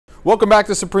Welcome back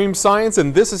to Supreme Science,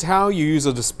 and this is how you use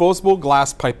a disposable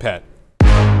glass pipette.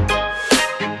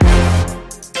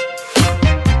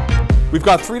 We've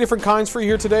got 3 different kinds for you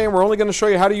here today, and we're only going to show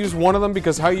you how to use one of them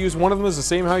because how you use one of them is the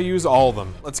same how you use all of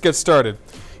them. Let's get started.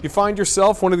 You find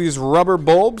yourself one of these rubber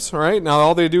bulbs, all right? Now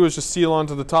all they do is just seal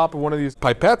onto the top of one of these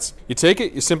pipettes. You take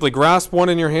it, you simply grasp one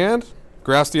in your hand,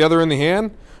 grasp the other in the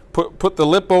hand, put the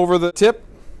lip over the tip,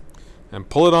 and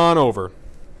pull it on over.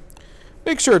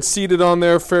 Make sure it's seated on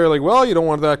there fairly well. You don't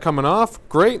want that coming off.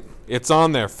 Great. It's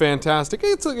on there. Fantastic.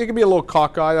 It can be a little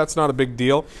cockeye. That's not a big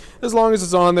deal. As long as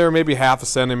it's on there maybe half a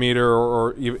centimeter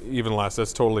or even less,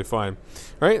 that's totally fine.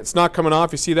 All right? It's not coming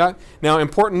off. You see that? Now,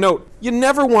 important note, you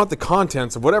never want the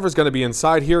contents of whatever's going to be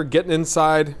inside here getting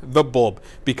inside the bulb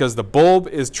because the bulb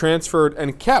is transferred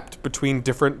and kept between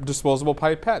different disposable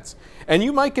pipettes. And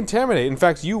you might contaminate. In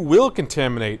fact, you will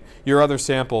contaminate your other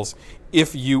samples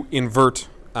if you invert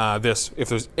if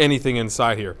there's anything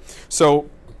inside here. So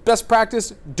best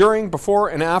practice during, before,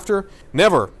 and after,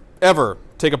 never, ever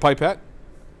take a pipette,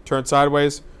 turn it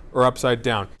sideways or upside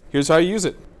down. Here's how you use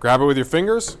it. Grab it with your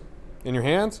fingers in your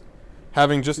hands,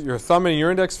 having just your thumb and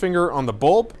your index finger on the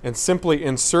bulb, and simply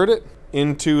insert it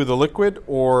into the liquid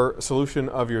or solution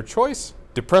of your choice.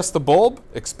 Depress the bulb,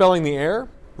 expelling the air.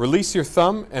 Release your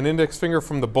thumb and index finger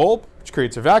from the bulb, which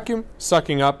creates a vacuum,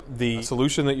 sucking up the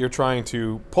solution that you're trying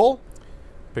to pull.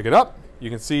 Pick it up, you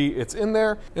can see it's in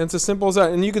there, and it's as simple as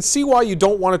that. And you can see why you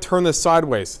don't want to turn this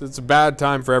sideways. It's a bad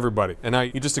time for everybody. And now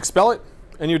you just expel it,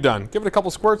 and you're done. Give it a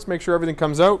couple squirts, make sure everything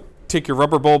comes out. Take your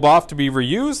rubber bulb off to be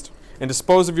reused, and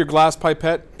dispose of your glass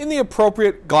pipette in the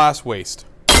appropriate glass waste.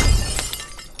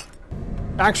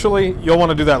 Actually, you'll want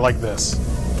to do that like this.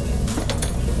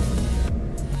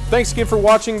 Thanks again for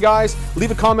watching, guys.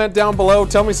 Leave a comment down below.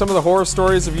 Tell me some of the horror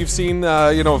stories if you've seen,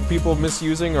 of people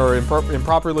misusing or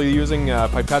improperly using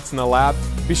pipettes in the lab.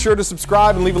 Be sure to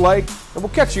subscribe and leave a like, and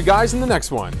we'll catch you guys in the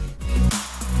next one.